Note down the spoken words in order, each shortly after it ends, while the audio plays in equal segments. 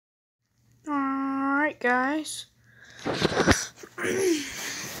guys,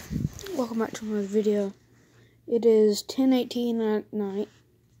 welcome back to another video. It is 10:18 at night,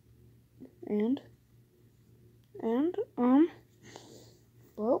 and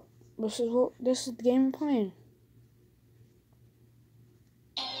well, this is the game I'm playing.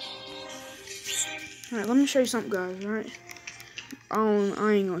 Alright, let me show you something, guys. Right? I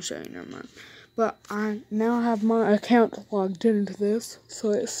ain't gonna show you, never mind. But I now have my account logged into this,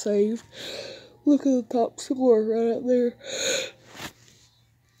 so it's saved. Look at the top score right up there.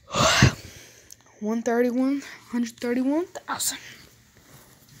 131,000.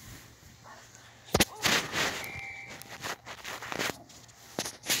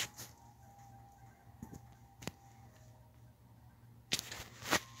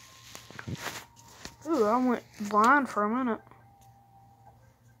 Ooh, I went blind for a minute.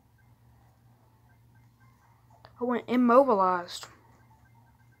 I went immobilized.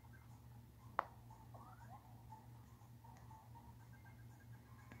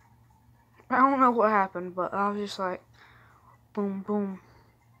 I don't know what happened, but I was just like, boom, boom.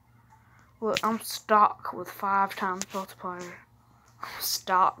 Look, I'm stock with 5 times multiplier.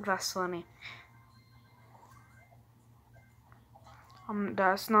 Stock, that's funny.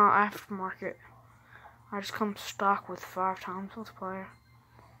 That's not aftermarket. I just come stock with 5 times multiplier.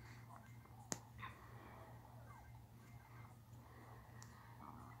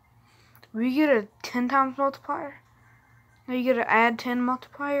 We get a 10 times multiplier. Now you get an add 10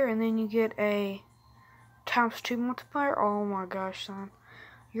 multiplier, and then you get a times 2 multiplier. Oh my gosh, son.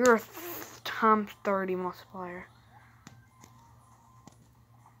 You're a times 30 multiplier.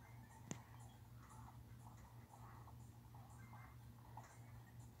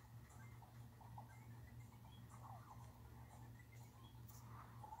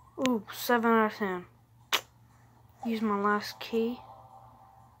 Ooh, 7 out of 10. Use my last key.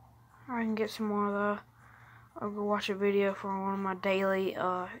 I can get some more of the. I'll go watch a video for one of my daily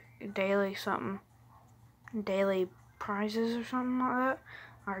prizes or something like that.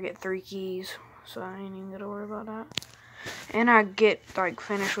 I get 3 keys, so I ain't even gotta worry about that. And I get like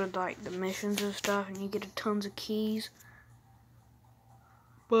finished with like the missions and stuff, and you get tons of keys.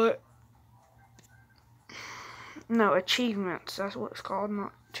 But no, achievements. That's what it's called,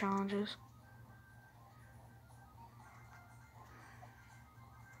 not challenges.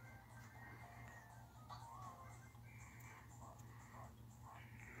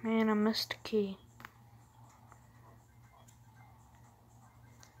 Man, I missed a key.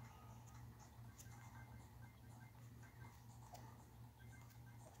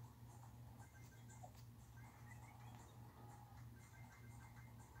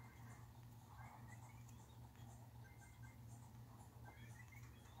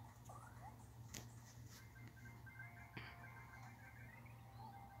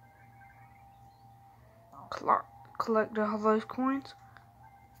 Collect all those coins.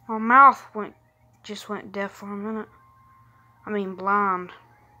 My mouth just went deaf for a minute. I mean blind.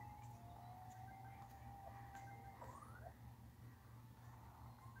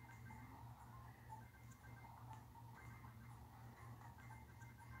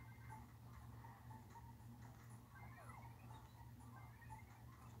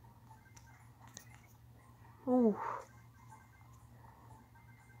 Ooh.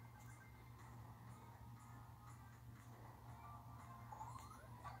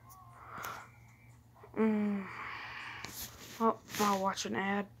 Oh, I'll watch an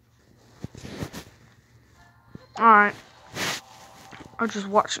ad. Alright. I'll just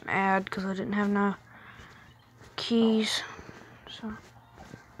watch an ad because I didn't have no keys. So.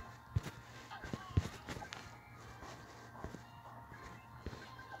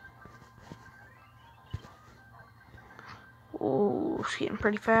 Oh, it's getting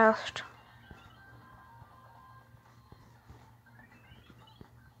pretty fast.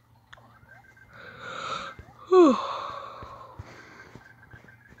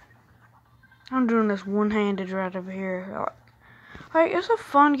 I'm doing this one-handed right over here. Like it's a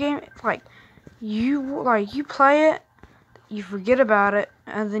fun game. Like you play it, you forget about it,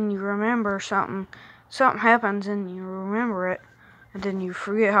 and then you remember something. Something happens, and you remember it, and then you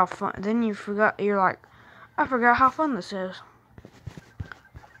forget how fun. Then you forgot. You're like, I forgot how fun this is.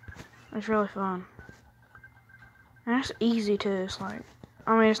 It's really fun, and it's easy too. It's like,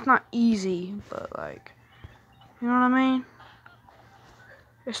 I mean, it's not easy, but like, you know what I mean?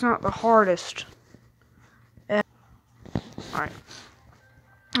 It's not the hardest. Alright.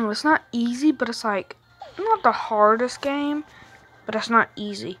 No, it's not easy, but it's like, not the hardest game, but it's not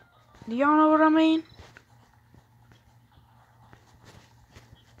easy. Do y'all know what I mean?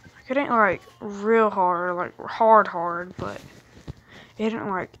 Like, it ain't like real hard, like hard, but it ain't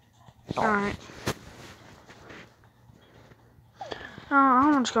like, alright.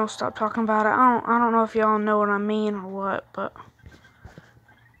 I'm just gonna stop talking about it. I don't know if y'all know what I mean or what, but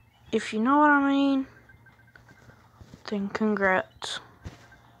if you know what I mean, then congrats.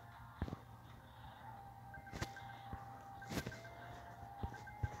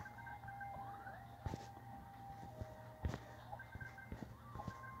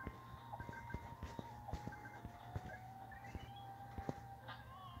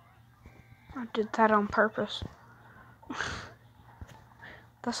 I did that on purpose.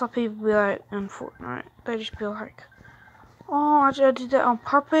 That's how people be like in Fortnite. They just be like, oh, I did that on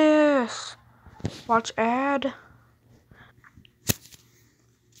purpose. Watch ad.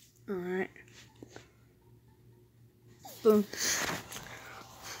 Alright. Boom.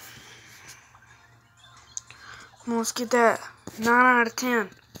 Let's get that 9 out of 10.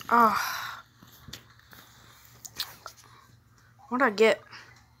 Oh. What'd I get?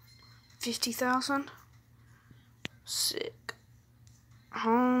 50,000? Sick.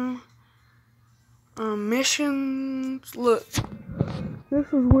 Home. Missions. Look. This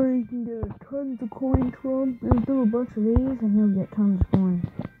is where you can get tons of coins from. And do a bunch of these and you'll get tons of coins.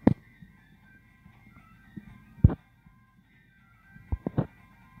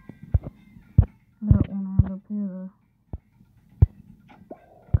 I got one right up here.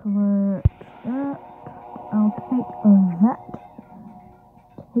 Collect that. I'll take that.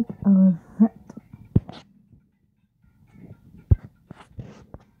 Take that.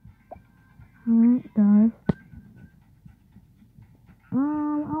 Alright, guys.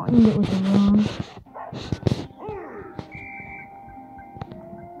 I'll end it with a